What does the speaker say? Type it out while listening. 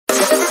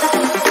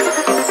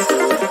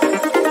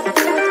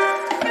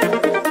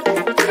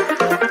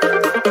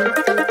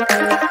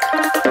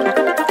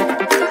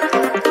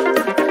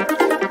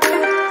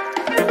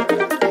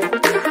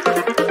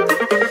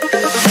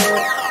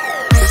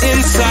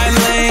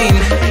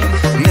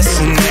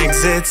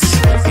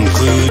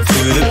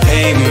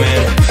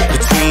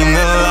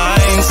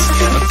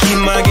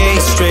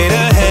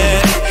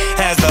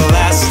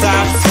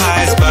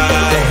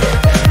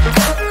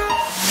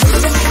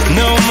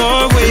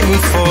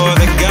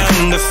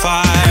gun to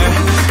fire.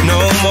 No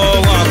more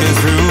walking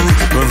through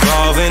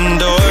revolving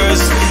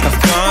doors. I've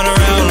gone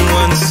around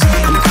once,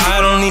 and I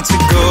don't need to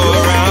go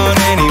around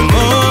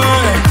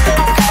anymore.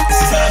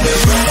 It's time to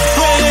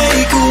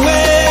break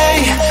away.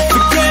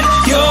 Forget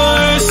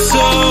your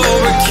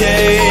sober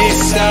case.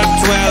 Stop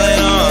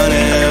dwelling on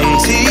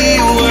empty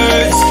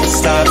words.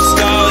 Stop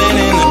stalling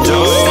in the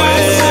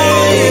doorway.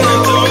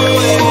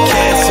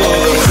 Cancel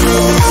the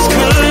cruise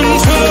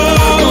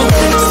control.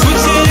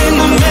 Switch it in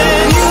the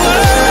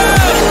manual.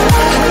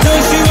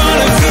 Don't you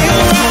wanna feel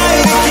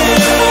right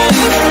again?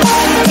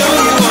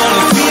 Don't you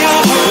wanna feel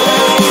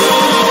whole?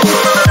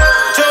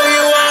 Don't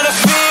you wanna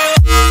feel?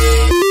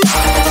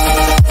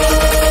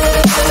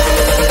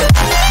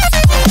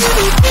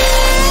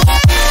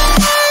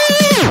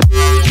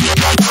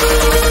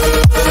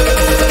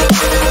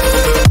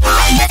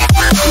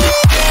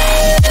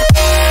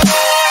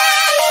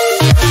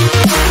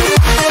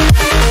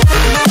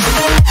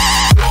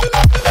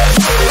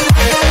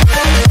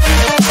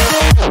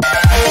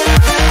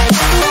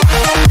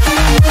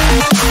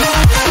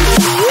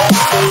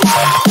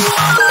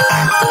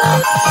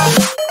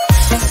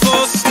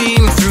 Full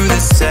steam through the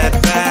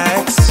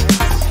setbacks.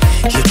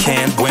 You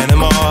can't win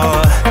them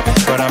all,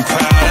 but I'm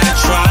proud I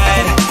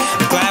tried.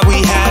 I'm glad we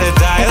had a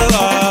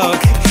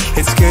dialogue.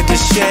 It's good to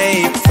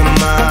shape the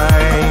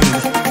mind.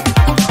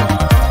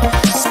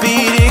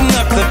 Speeding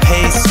up the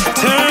pace,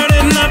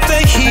 turning up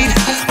the heat.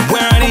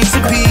 Where I need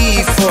to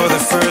be for the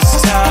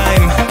first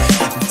time.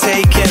 I'm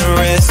taking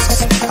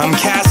risks, I'm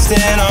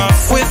casting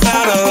off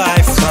without a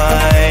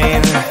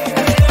lifeline.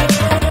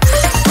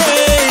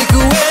 Break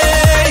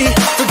away,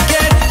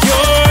 forget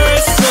your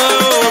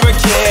sober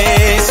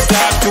case.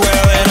 Stop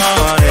dwelling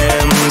on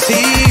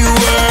empty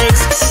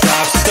words.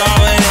 Stop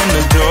stalling in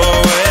the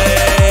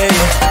doorway.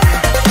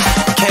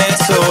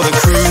 Cancel the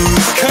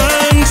cruise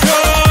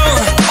control.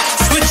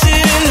 Switch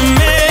it in the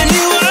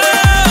manual.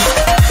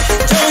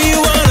 Don't you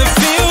wanna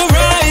feel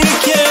right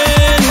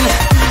again?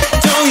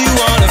 Don't you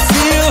wanna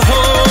feel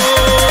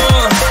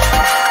whole?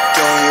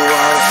 Don't you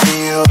wanna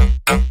feel?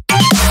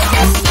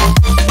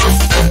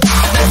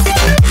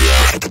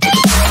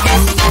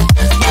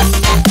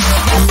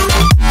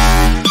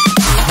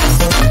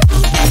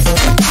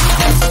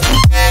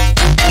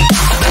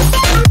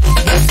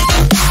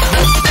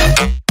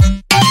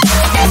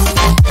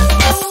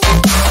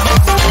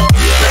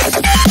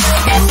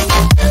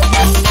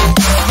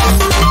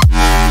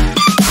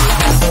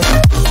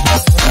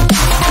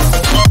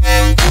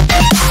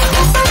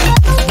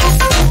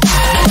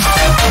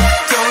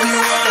 Don't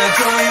you wanna,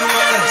 don't you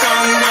wanna,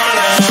 don't you wanna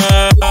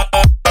feel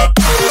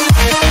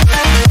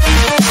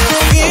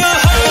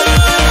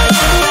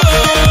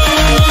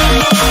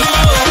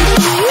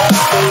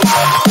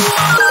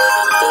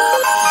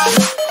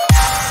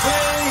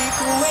break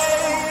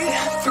away,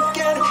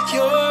 forget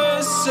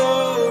your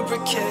sober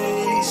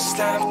case.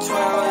 Stop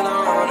dwelling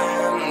on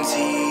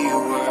empty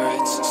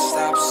words.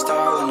 Stop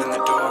stalling in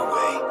the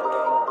doorway.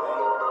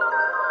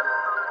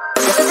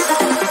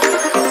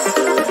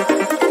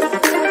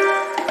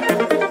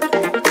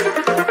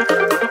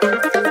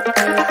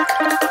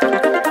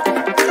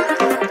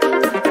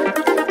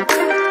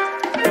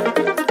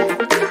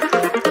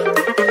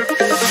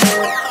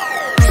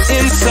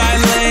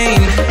 Inside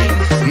lane,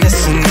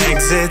 missing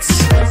exits.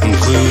 I'm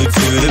glued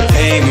to the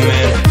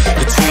pavement,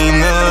 between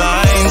the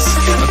lines.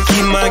 I'll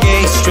keep my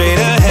gaze straight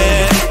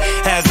ahead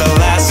as the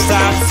last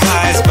stop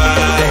flies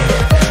by.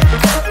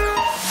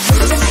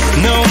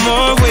 No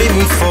more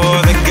waiting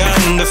for the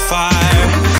gun to fire.